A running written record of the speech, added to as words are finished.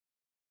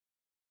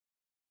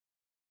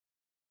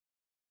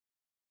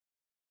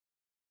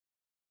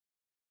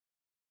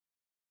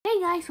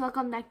Guys,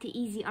 welcome back to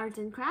Easy Arts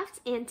and Crafts,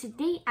 and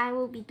today I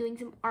will be doing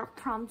some art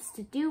prompts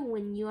to do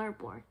when you are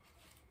bored.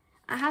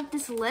 I have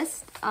this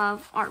list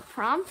of art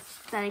prompts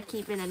that I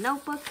keep in a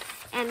notebook,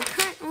 and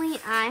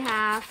currently I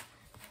have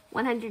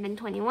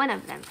 121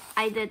 of them.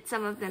 I did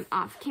some of them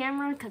off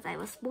camera because I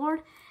was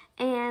bored,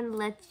 and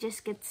let's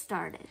just get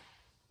started.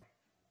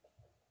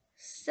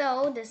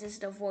 So this is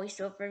the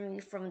voiceover me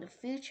from the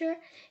future,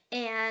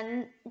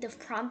 and the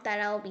prompt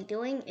that I'll be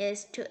doing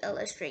is to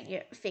illustrate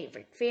your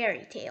favorite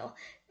fairy tale.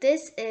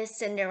 This is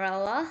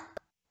Cinderella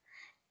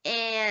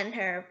and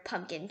her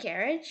pumpkin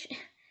carriage.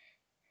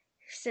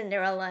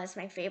 Cinderella is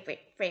my favorite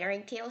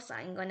fairy tale, so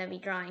I'm gonna be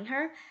drawing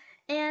her,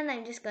 and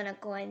I'm just gonna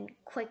go in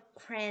quick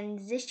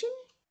transition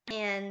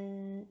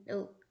and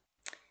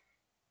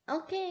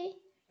okay.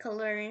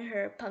 Coloring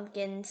her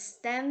pumpkin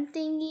stem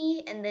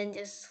thingy and then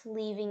just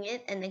leaving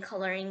it and then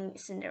coloring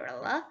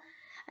Cinderella.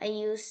 I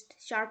used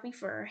Sharpie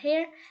for her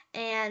hair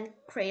and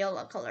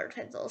Crayola colored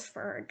pencils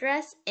for her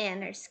dress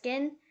and her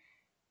skin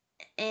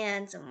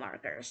and some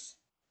markers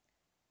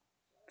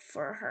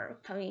for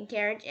her pumpkin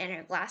carriage and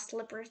her glass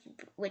slippers,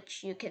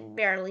 which you can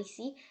barely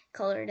see,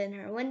 colored in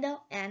her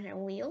window and her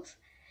wheels.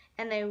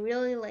 And I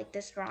really like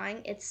this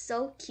drawing. It's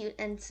so cute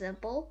and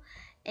simple,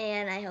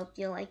 and I hope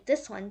you like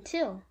this one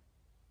too.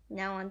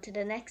 Now on to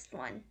the next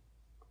one.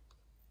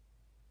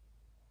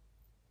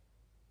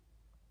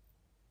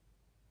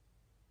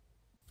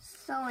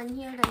 So in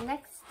here, the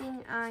next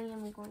thing I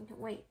am going to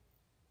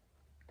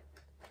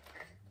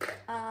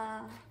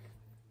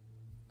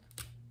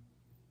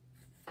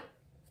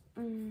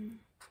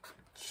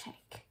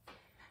check.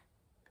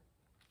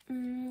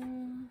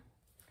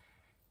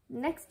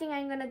 Next thing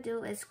I'm gonna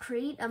do is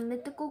create a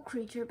mythical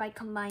creature by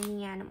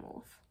combining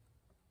animals.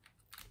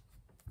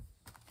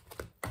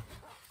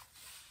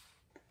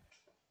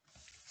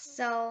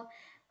 So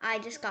I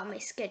just got my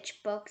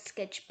sketchbook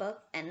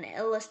and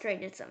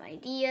illustrated some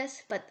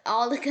ideas, but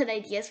all the good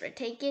ideas were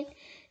taken.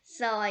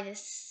 So I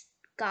just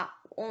got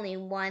only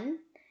one,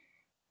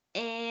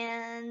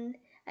 and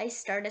I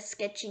started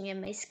sketching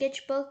in my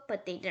sketchbook,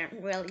 but they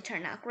didn't really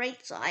turn out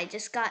great. So I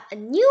just got a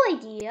new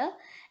idea,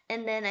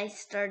 and then I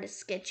started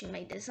sketching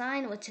my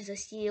design, which is a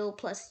seal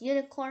plus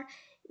unicorn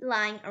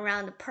lying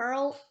around a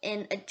pearl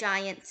in a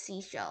giant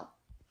seashell.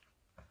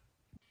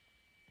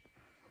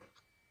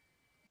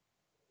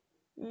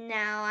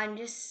 Now I'm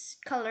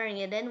just coloring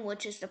it in,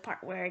 which is the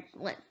part where it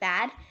went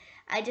bad.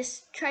 I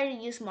just tried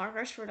to use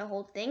markers for the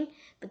whole thing,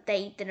 but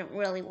they didn't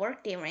really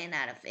work. They ran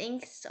out of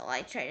ink, so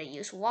I tried to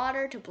use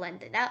water to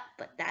blend it out,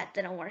 but that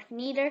didn't work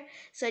neither.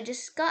 So I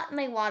just got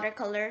my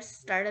watercolors,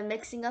 started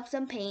mixing up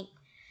some paint,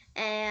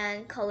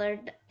 and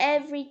colored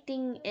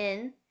everything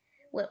in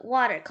with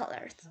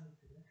watercolors.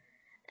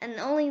 And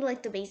only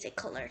like the basic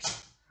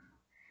colors.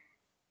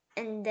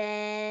 And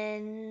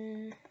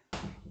then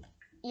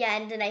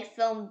I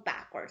filmed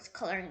backwards,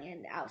 coloring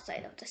in the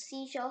outside of the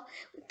seashell.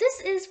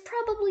 This is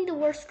probably the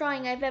worst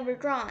drawing I've ever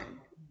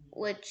drawn,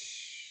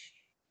 which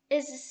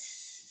is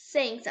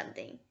saying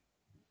something.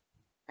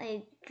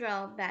 I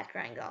draw bad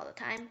drawings all the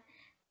time,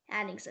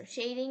 adding some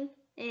shading,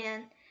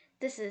 and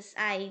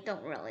I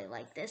don't really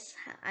like this.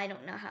 I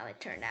don't know how it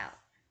turned out.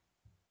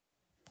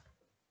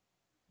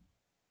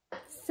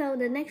 So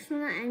the next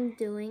one I'm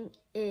doing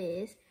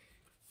is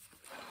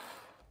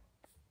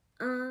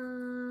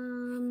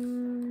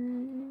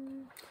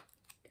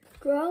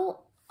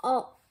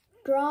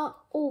draw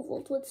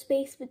ovals with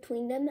space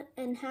between them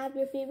and have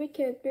your favorite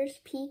characters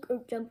peek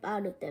or jump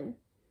out of them.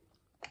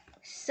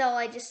 So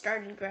I just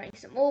started drawing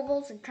some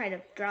ovals and tried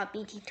to draw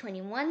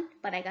Ep.1,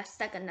 but I got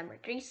stuck on number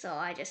 3, so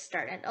I just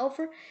started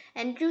over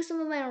and drew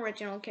some of my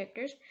original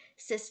characters: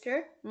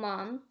 Sister,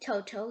 Mom,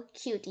 Toto,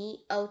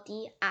 Cutie,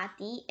 Oti,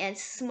 Ati, and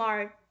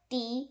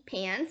Smarty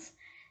Pants.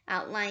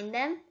 Outlined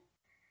them.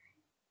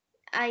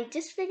 I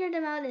just figured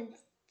them out in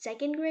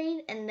 2nd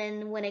grade, and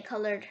then when I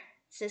colored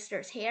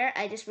Sister's hair,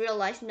 I just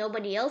realized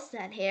nobody else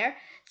had hair,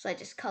 so I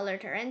just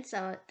colored her in.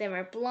 Some of them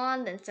are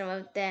blonde and some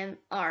of them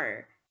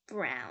are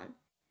brown.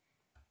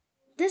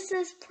 This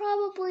is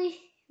probably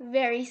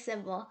very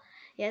simple.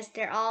 Yes,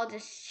 they're all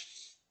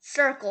just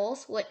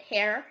circles with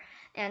hair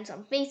and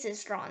some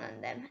faces drawn on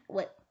them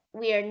with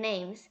weird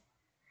names.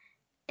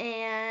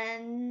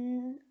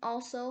 And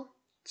also,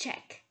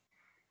 check.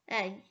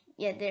 And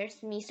yeah,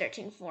 there's me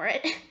searching for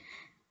it.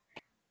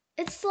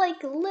 It's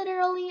like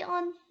literally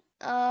on,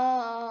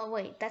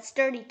 wait, that's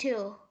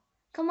 32.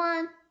 Come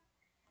on.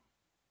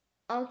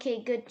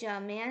 Okay, good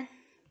job, man.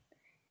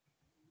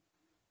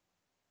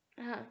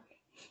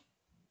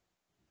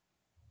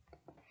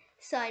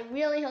 So I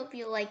really hope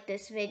you liked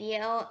this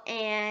video,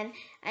 and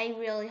I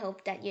really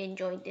hope that you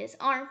enjoyed this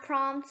art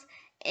prompts,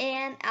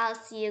 and I'll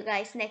see you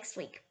guys next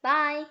week.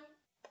 Bye!